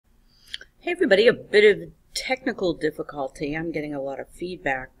Hey everybody, a bit of technical difficulty. I'm getting a lot of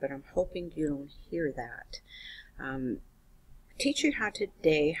feedback, but I'm hoping you don't hear that. Teach you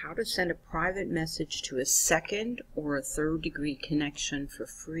today how to send a private message to a second or a third degree connection for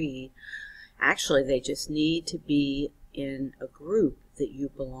free. Actually, they just need to be in a group that you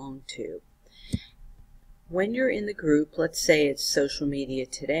belong to. When you're in the group, let's say it's Social Media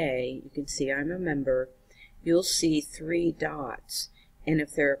Today, you can see I'm a member. You'll see 3 dots. And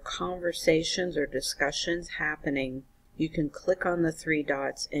if there are conversations or discussions happening, you can click on the 3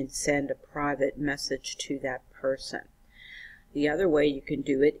 dots and send a private message to that person. The other way you can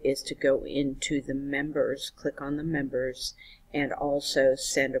do it is to go into the members, click on the members, and also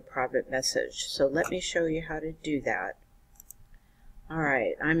send a private message. So let me show you how to do that.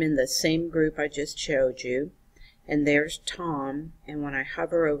 Alright, I'm in the same group I just showed you. And there's Tom, and when I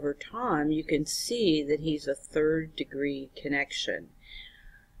hover over Tom, you can see that he's a third degree connection.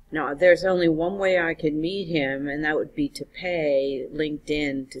 Now, there's only one way I can meet him, and that would be to pay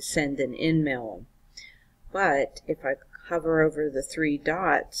LinkedIn to send an email. But if I hover over the 3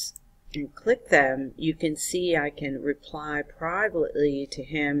 dots and click them, you can see I can reply privately to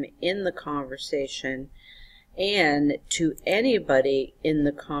him in the conversation and to anybody in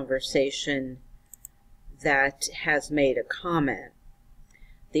the conversation that has made a comment.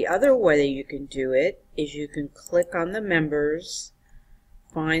 The other way you can do it is you can click on the members,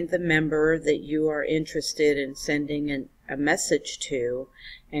 find the member that you are interested in sending a message to,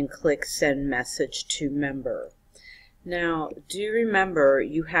 and click Send Message to Member. Now, do remember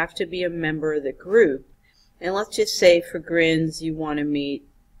you have to be a member of the group, and let's just say for grins you want to meet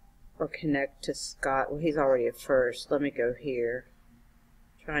or connect to Scott. Well, he's already a first. Let me go here.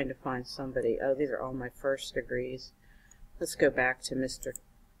 Trying to find somebody. Oh, these are all my first degrees. Let's go back to Mr.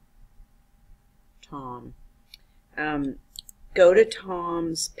 Tom. Go to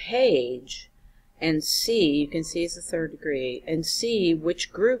Tom's page and see, you can see he's a third degree, and see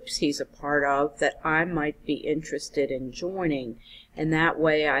which groups he's a part of that I might be interested in joining, and that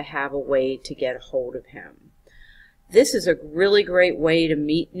way I have a way to get a hold of him. This is a really great way to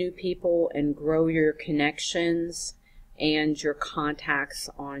meet new people and grow your connections and your contacts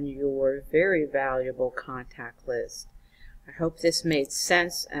on your very valuable contact list. I hope this made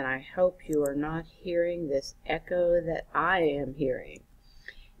sense, and I hope you are not hearing this echo that I am hearing.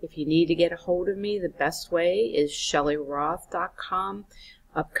 If you need to get a hold of me, the best way is ShellyRoth.com.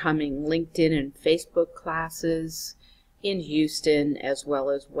 Upcoming LinkedIn and Facebook classes in Houston, as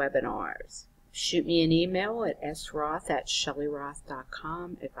well as webinars. Shoot me an email at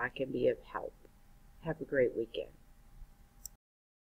sroth@ShellyRoth.com if I can be of help. Have a great weekend.